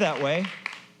you live that way,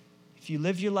 if you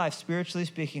live your life, spiritually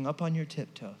speaking, up on your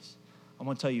tiptoes, I'm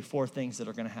going to tell you 4 things that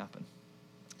are going to happen.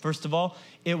 First of all,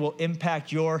 it will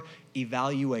impact your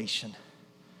evaluation,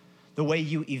 the way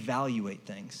you evaluate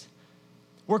things.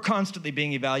 We're constantly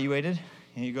being evaluated.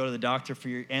 You go to the doctor for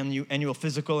your annual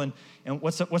physical, and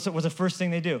what's the first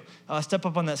thing they do? Step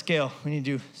up on that scale. We need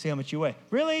to see how much you weigh.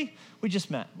 Really? We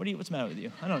just met. What's the matter with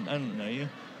you? I don't know you.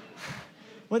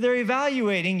 Well, they're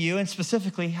evaluating you, and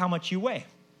specifically how much you weigh.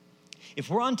 If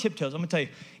we're on tiptoes, I'm going to tell you,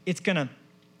 it's going to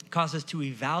cause us to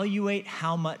evaluate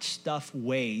how much stuff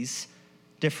weighs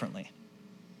differently.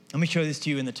 Let me show this to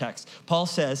you in the text. Paul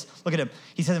says, look at him.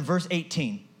 He says in verse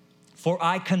 18, for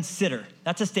I consider.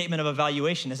 That's a statement of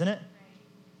evaluation, isn't it?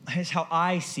 Here's how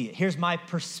I see it. Here's my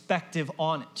perspective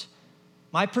on it.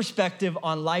 My perspective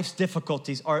on life's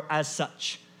difficulties are as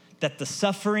such, that the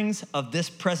sufferings of this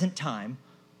present time.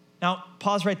 Now,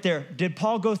 pause right there. Did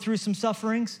Paul go through some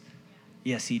sufferings?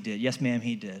 Yes, he did. Yes, ma'am,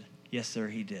 he did. Yes, sir,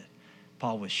 he did.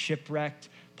 Paul was shipwrecked.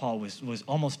 Paul was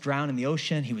almost drowned in the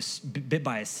ocean. He was bit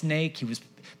by a snake. He was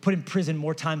put in prison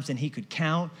more times than he could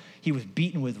count. He was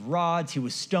beaten with rods. He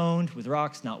was stoned with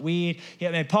rocks, not weed.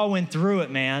 Paul went through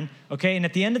it, man. Okay, and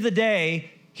at the end of the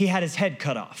day, he had his head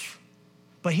cut off.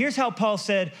 But here's how Paul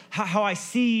said how I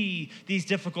see these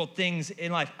difficult things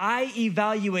in life. I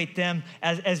evaluate them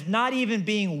as not even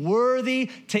being worthy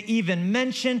to even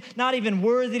mention, not even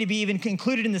worthy to be even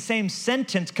included in the same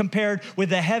sentence compared with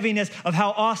the heaviness of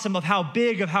how awesome, of how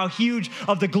big, of how huge,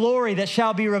 of the glory that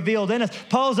shall be revealed in us.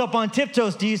 Paul's up on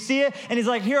tiptoes. Do you see it? And he's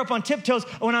like, here up on tiptoes.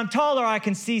 When I'm taller, I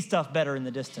can see stuff better in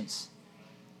the distance.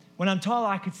 When I'm taller,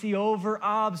 I can see over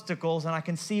obstacles and I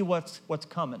can see what's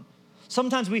coming.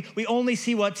 Sometimes we only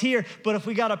see what's here, but if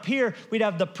we got up here, we'd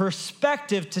have the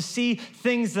perspective to see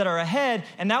things that are ahead,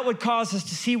 and that would cause us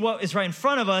to see what is right in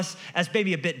front of us as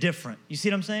maybe a bit different. You see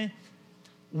what I'm saying?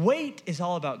 Weight is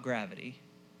all about gravity,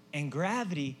 and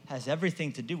gravity has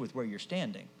everything to do with where you're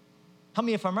standing. Tell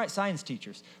me if I'm right, science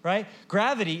teachers, right?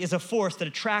 Gravity is a force that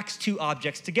attracts two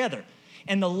objects together,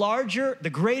 and the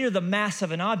greater the mass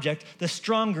of an object, the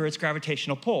stronger its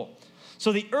gravitational pull.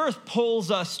 So the earth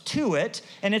pulls us to it,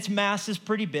 and its mass is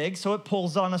pretty big, so it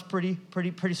pulls on us pretty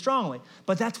strongly.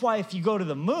 But that's why if you go to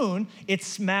the moon,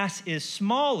 its mass is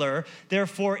smaller,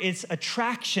 therefore its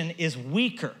attraction is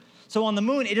weaker. So on the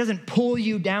moon, it doesn't pull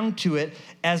you down to it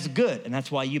as good, and that's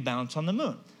why you bounce on the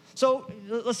moon. So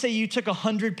let's say you took a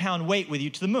 100-pound weight with you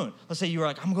to the moon. Let's say you were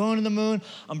like, I'm going to the moon,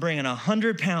 I'm bringing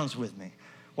 100 pounds with me.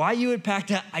 Why you would pack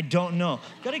that, I don't know.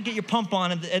 Got to get your pump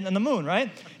on the moon, right?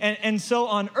 And so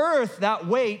on Earth, that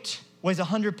weight weighs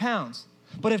 100 pounds.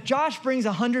 But if Josh brings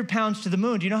 100 pounds to the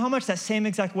moon, do you know how much that same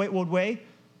exact weight would weigh?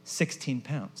 16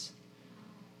 pounds.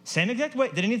 Same exact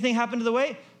weight. Did anything happen to the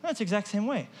weight? That's the exact same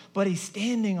way. But he's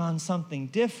standing on something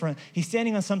different. He's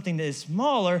standing on something that is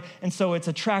smaller, and so its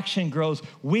attraction grows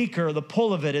weaker. The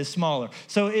pull of it is smaller.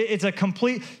 So it's a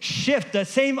complete shift. The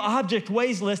same object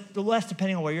weighs less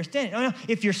depending on where you're standing.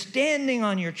 If you're standing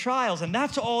on your trials, and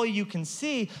that's all you can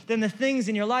see, then the things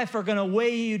in your life are going to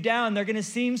weigh you down. They're going to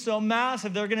seem so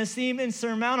massive. They're going to seem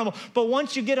insurmountable. But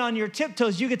once you get on your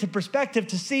tiptoes, you get the perspective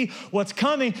to see what's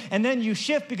coming, and then you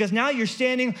shift because now you're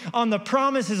standing on the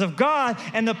promises of God,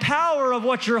 and the power of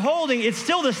what you're holding, it's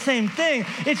still the same thing.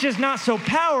 It's just not so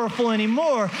powerful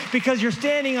anymore because you're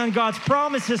standing on God's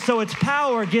promises, so its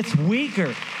power gets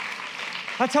weaker.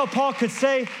 That's how Paul could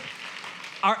say,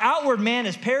 our outward man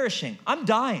is perishing. I'm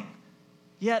dying.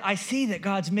 Yet I see that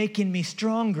God's making me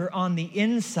stronger on the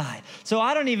inside. So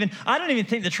I don't even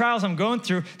think the trials I'm going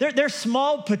through, they're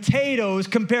small potatoes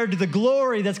compared to the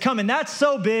glory that's coming. That's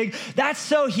so big. That's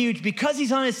so huge. Because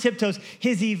he's on his tiptoes,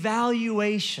 his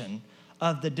evaluation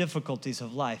of the difficulties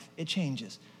of life, it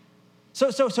changes.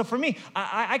 So for me,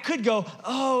 I could go,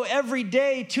 every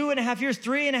day, 2.5 years,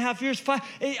 3.5 years, 5.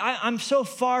 I'm so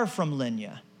far from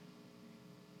Linya.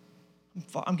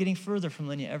 I'm getting further from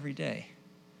Linya every day.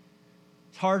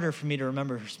 It's harder for me to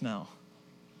remember her smell.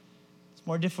 It's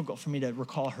more difficult for me to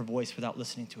recall her voice without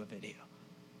listening to a video.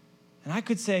 And I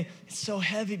could say, it's so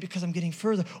heavy because I'm getting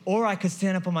further. Or I could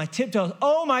stand up on my tiptoes.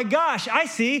 Oh my gosh, I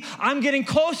see. I'm getting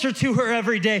closer to her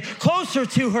every day, closer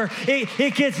to her.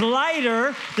 It gets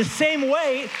lighter, the same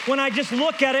weight, when I just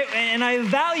look at it and I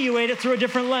evaluate it through a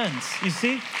different lens. You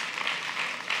see?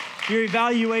 Your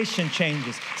evaluation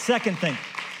changes. Second thing,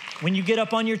 when you get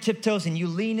up on your tiptoes and you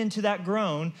lean into that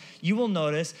groan, you will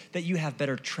notice that you have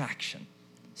better traction.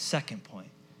 Second point,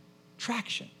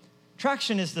 traction.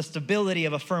 Traction is the stability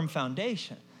of a firm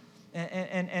foundation.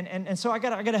 And so I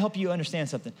gotta help you understand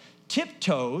something.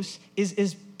 Tiptoes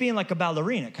is being like a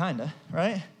ballerina, kinda,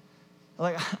 right?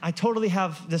 Like I totally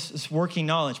have this working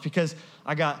knowledge because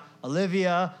I got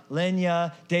Olivia,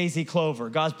 Linya, Daisy, Clover.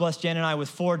 God's blessed Jen and I with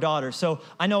 4 daughters. So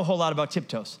I know a whole lot about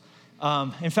tiptoes.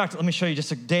 In fact, let me show you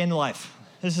just a day in the life.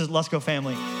 This is Let's Go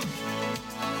Family.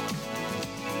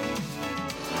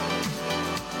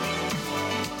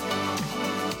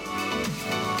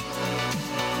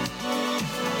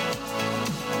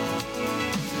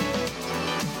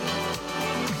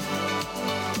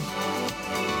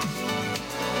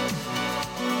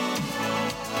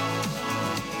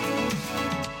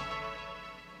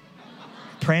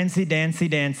 Prancy,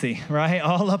 dancy, right?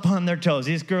 All up on their toes.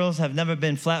 These girls have never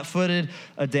been flat-footed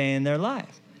a day in their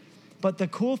life. But the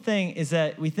cool thing is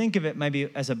that we think of it maybe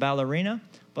as a ballerina,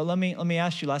 but let me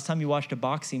ask you, last time you watched a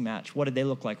boxing match, what did they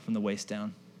look like from the waist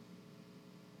down?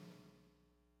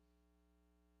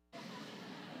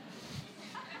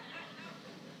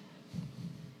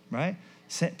 Right?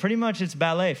 Pretty much it's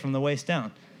ballet from the waist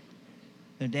down.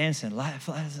 They're dancing,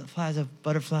 flies of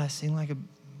butterflies, sing like a...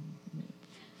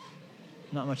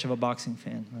 Not much of a boxing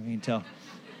fan, I can tell.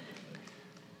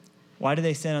 Why do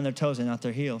they stand on their toes and not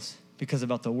their heels? Because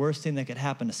about the worst thing that could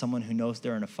happen to someone who knows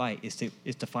they're in a fight is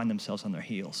to find themselves on their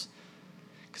heels.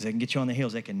 Because they can get you on the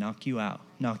heels, they can knock you out,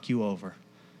 knock you over.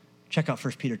 Check out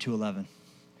 1 Peter 2:11.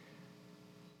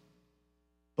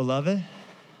 Beloved,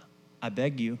 I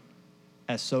beg you,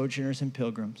 as sojourners and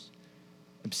pilgrims,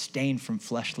 abstain from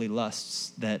fleshly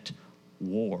lusts that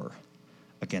war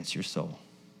against your soul.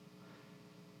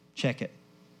 Check it.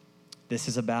 This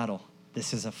is a battle.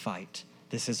 This is a fight.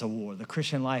 This is a war. The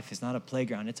Christian life is not a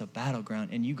playground. It's a battleground.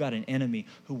 And you got an enemy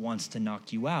who wants to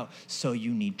knock you out. So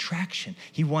you need traction.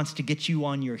 He wants to get you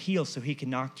on your heels so he can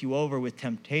knock you over with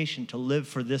temptation to live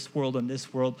for this world and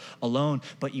this world alone.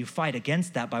 But you fight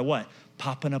against that by what?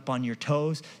 Popping up on your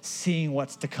toes, seeing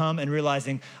what's to come, and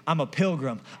realizing I'm a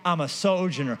pilgrim, I'm a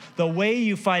sojourner. The way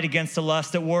you fight against the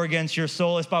lust that war against your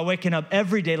soul is by waking up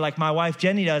every day like my wife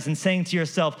Jenny does and saying to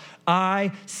yourself,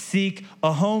 I seek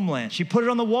a homeland. She put it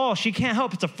on the wall. She can't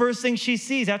help. It's the first thing she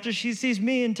sees after she sees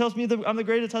me and tells me I'm the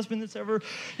greatest husband that's ever,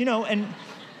 and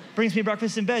brings me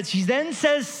breakfast in bed. She then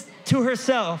says to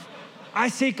herself, I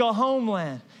seek a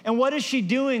homeland. And what is she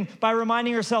doing by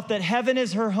reminding herself that heaven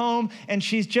is her home and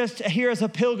she's just here as a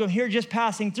pilgrim, here just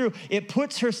passing through? It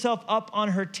puts herself up on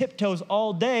her tiptoes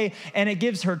all day, and it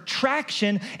gives her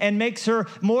traction and makes her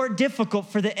more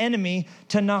difficult for the enemy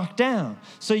to knock down.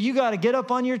 So you got to get up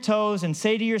on your toes and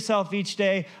say to yourself each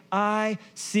day, I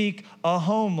seek a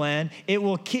homeland. It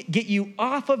will get you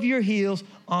off of your heels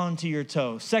onto your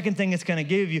toes. Second thing it's going to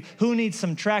give you, who needs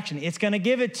some traction? It's going to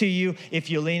give it to you if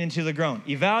you lean into the ground.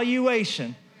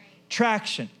 Evaluation.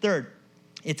 Traction. Third,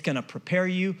 it's going to prepare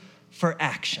you for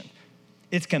action.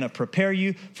 It's going to prepare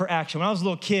you for action. When I was a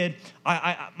little kid,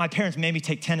 my parents made me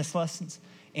take tennis lessons,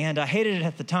 and I hated it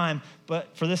at the time,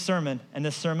 but for this sermon and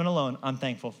this sermon alone, I'm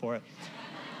thankful for it.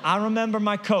 I remember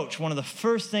my coach, one of the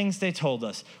first things they told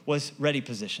us was ready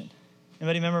position.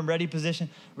 Anybody remember ready position?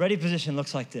 Ready position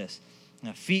looks like this.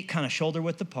 Now, feet kind of shoulder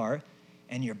width apart,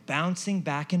 and you're bouncing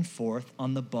back and forth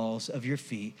on the balls of your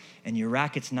feet, and your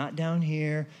racket's not down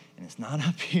here, and it's not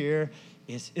up here.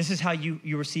 This is how you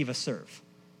receive a serve.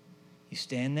 You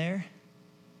stand there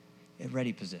at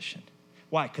ready position.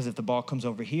 Why? Because if the ball comes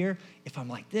over here, if I'm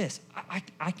like this,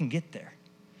 I can get there.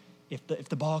 If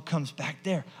the ball comes back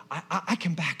there, I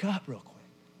can back up real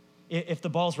quick. If the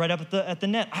ball's right up at the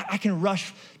net, I can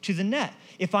rush to the net.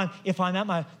 If I'm at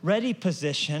my ready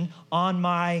position on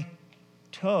my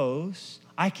toes,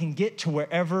 I can get to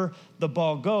wherever the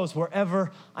ball goes,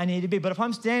 wherever I need to be. But if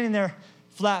I'm standing there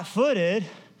flat-footed,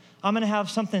 I'm going to have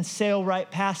something sail right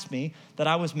past me that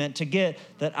I was meant to get,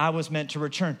 that I was meant to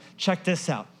return. Check this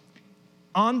out.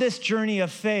 On this journey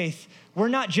of faith, we're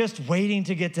not just waiting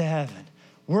to get to heaven.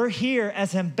 We're here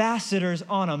as ambassadors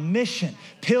on a mission,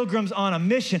 pilgrims on a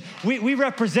mission. We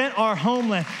represent our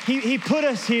homeland. He put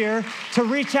us here to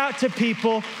reach out to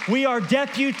people. We are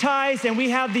deputized, and we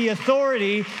have the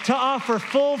authority to offer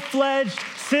full-fledged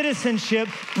citizenship,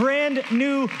 brand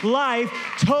new life,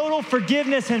 total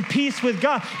forgiveness and peace with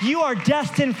God. You are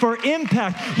destined for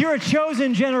impact. You're a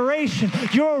chosen generation.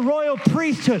 You're a royal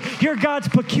priesthood. You're God's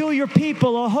peculiar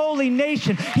people, a holy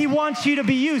nation. He wants you to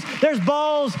be used. There's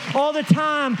balls all the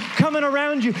time coming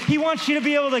around you. He wants you to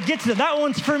be able to get to them. That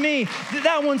one's for me.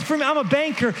 That one's for me. I'm a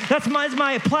banker. That's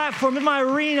my platform. It's my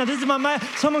arena. This is my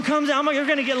someone comes in. You're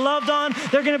going to get loved on.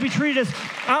 They're going to be treated as,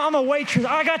 I'm a waitress.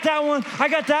 I got that one. I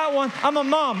got that one. I'm a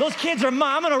mom. Those kids are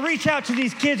mine. I'm going to reach out to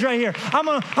these kids right here. I'm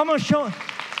going to show them.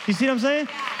 You see what I'm saying?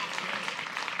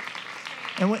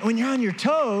 And when you're on your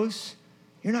toes,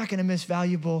 you're not going to miss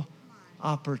valuable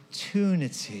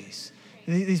opportunities.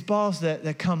 These balls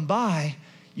that come by,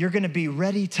 you're going to be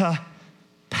ready to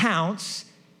pounce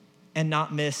and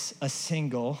not miss a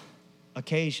single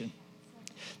occasion.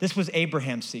 This was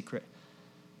Abraham's secret.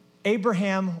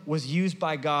 Abraham was used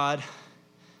by God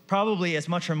probably as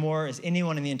much or more as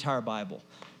anyone in the entire Bible,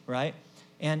 right?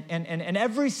 And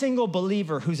every single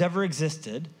believer who's ever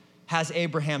existed has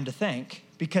Abraham to thank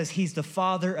because he's the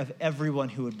father of everyone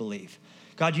who would believe.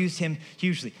 God used him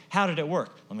hugely. How did it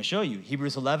work? Let me show you.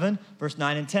 Hebrews 11, verse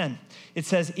 9 and 10. It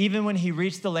says, even when he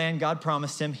reached the land God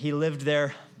promised him, he lived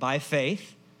there by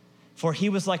faith, for he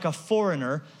was like a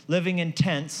foreigner living in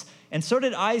tents, and so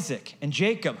did Isaac and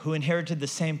Jacob, who inherited the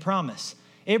same promise.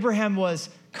 Abraham was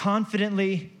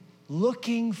confidently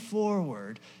looking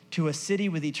forward to a city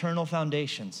with eternal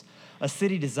foundations, a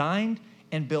city designed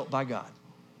and built by God.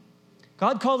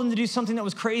 God called him to do something that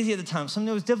was crazy at the time, something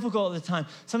that was difficult at the time,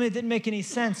 something that didn't make any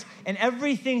sense. And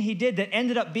everything he did that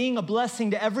ended up being a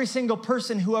blessing to every single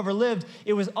person who ever lived,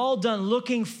 it was all done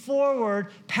looking forward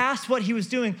past what he was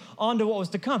doing onto what was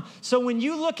to come. So when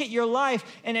you look at your life,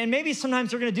 and maybe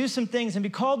sometimes you're going to do some things and be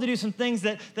called to do some things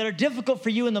that are difficult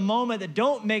for you in the moment that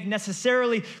don't make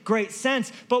necessarily great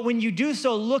sense, but when you do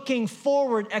so looking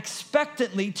forward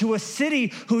expectantly to a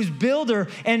city whose builder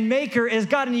and maker is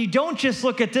God, and you don't just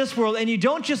look at this world and you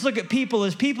don't just look at people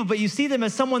as people, but you see them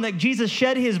as someone that Jesus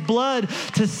shed his blood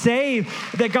to save,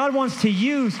 that God wants to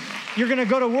use, you're going to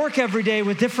go to work every day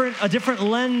with a different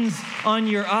lens on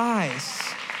your eyes.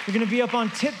 You're going to be up on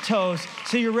tiptoes,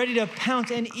 so you're ready to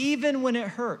pounce. And even when it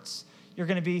hurts, you're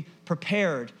going to be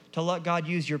prepared to let God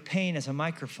use your pain as a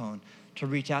microphone to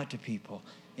reach out to people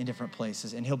in different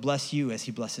places. And he'll bless you as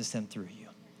he blesses them through you.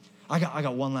 I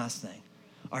got one last thing.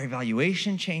 Our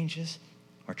evaluation changes.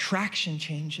 Our traction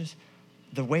changes.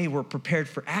 The way we're prepared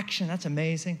for action, that's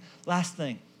amazing. Last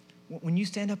thing, when you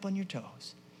stand up on your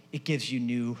toes, it gives you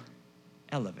new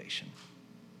elevation.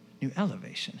 New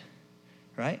elevation,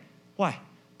 right? Why?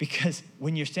 Because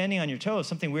when you're standing on your toes,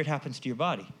 something weird happens to your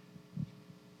body.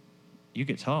 You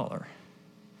get taller.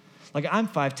 Like I'm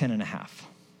 5'10" and a half.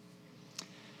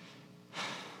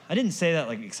 I didn't say that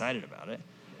like excited about it.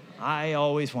 I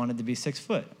always wanted to be 6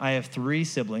 foot. I have 3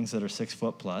 siblings that are 6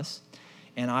 foot plus,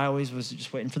 and I always was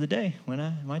just waiting for the day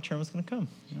when my turn was going to come.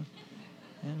 You know?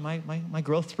 And my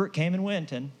growth spurt came and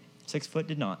went, and 6 foot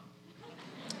did not.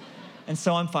 And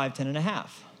so I'm 5'10" and a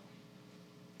half.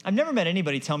 I've never met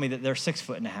anybody tell me that they're 6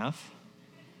 foot and a half.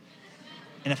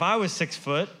 And if I was 6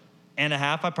 foot and a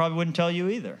half, I probably wouldn't tell you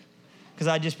either. Because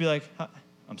I'd just be like,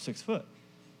 I'm 6 foot.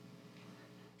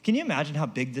 Can you imagine how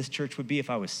big this church would be if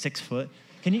I was 6 foot?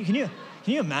 Can you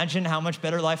imagine how much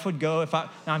better life would go if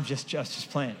I'm just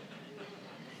playing.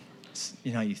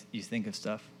 You know, you think of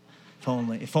stuff.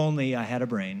 If only I had a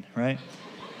brain, right?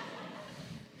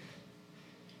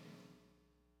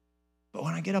 But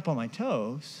when I get up on my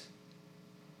toes,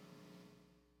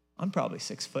 I'm probably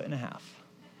 6 foot and a half.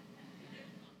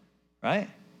 Right?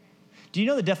 Do you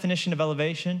know the definition of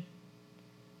elevation?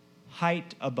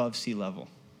 Height above sea level.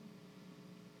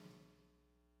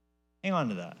 Hang on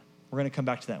to that. We're going to come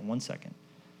back to that in 1 second.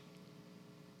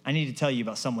 I need to tell you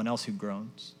about someone else who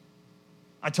groans.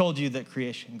 I told you that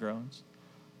creation groans.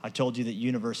 I told you that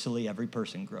universally every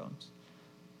person groans.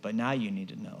 But now you need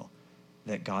to know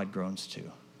that God groans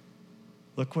too.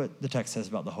 Look what the text says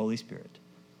about the Holy Spirit.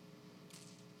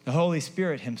 The Holy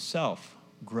Spirit himself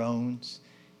groans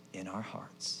in our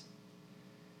hearts.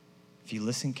 If you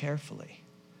listen carefully,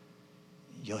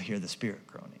 you'll hear the Spirit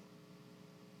groaning.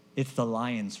 It's the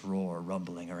lion's roar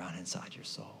rumbling around inside your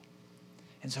soul.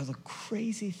 And so the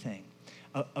crazy thing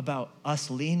about us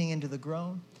leaning into the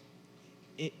groan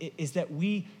is that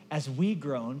as we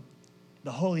groan,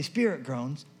 the Holy Spirit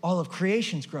groans, all of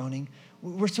creation's groaning,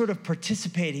 we're sort of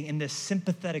participating in this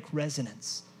sympathetic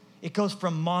resonance. It goes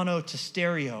from mono to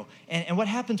stereo. And what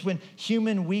happens when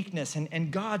human weakness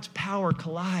and God's power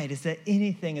collide is that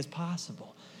anything is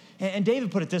possible. And David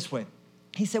put it this way.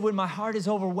 He said, when my heart is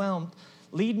overwhelmed,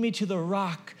 lead me to the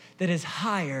rock that is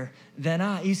higher than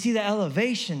I. You see, the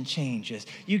elevation changes.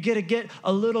 You get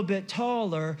a little bit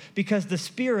taller because the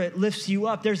Spirit lifts you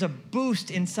up. There's a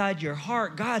boost inside your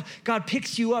heart. God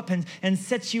picks you up and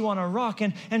sets you on a rock.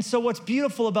 And so what's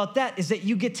beautiful about that is that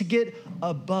you get to get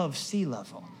above sea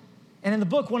level. And in the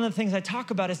book, one of the things I talk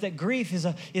about is that grief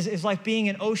is like being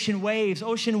in ocean waves.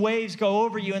 Ocean waves go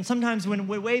over you, and sometimes when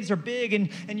waves are big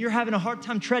and you're having a hard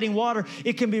time treading water,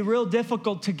 it can be real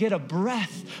difficult to get a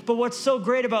breath. But what's so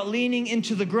great about leaning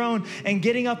into the groan and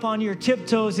getting up on your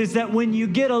tiptoes is that when you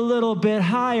get a little bit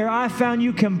higher, I found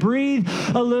you can breathe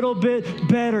a little bit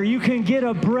better. You can get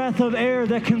a breath of air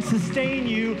that can sustain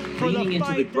you for the fight. Leaning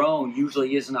into the groan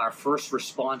usually isn't our first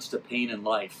response to pain in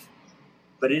life.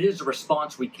 But it is a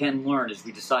response we can learn as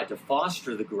we decide to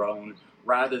foster the groan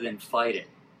rather than fight it.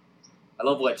 I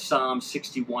love what Psalm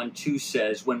 61:2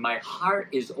 says, when my heart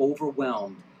is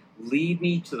overwhelmed, lead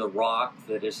me to the rock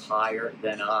that is higher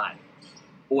than I.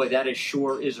 Boy, that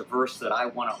sure is a verse that I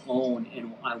want to own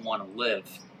and I want to live.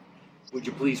 Would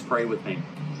you please pray with me?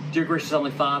 Dear gracious Heavenly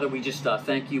Father, we just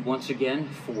thank you once again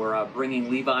for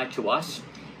bringing Levi to us.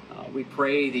 We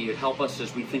pray that you'd help us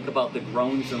as we think about the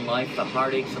groans in life, the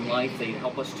heartaches in life, that you'd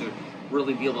help us to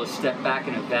really be able to step back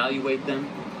and evaluate them,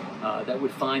 that we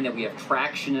find that we have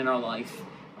traction in our life,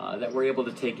 that we're able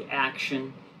to take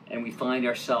action, and we find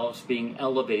ourselves being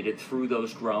elevated through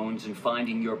those groans and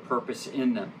finding your purpose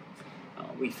in them.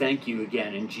 We thank you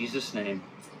again. In Jesus' name,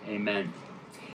 amen.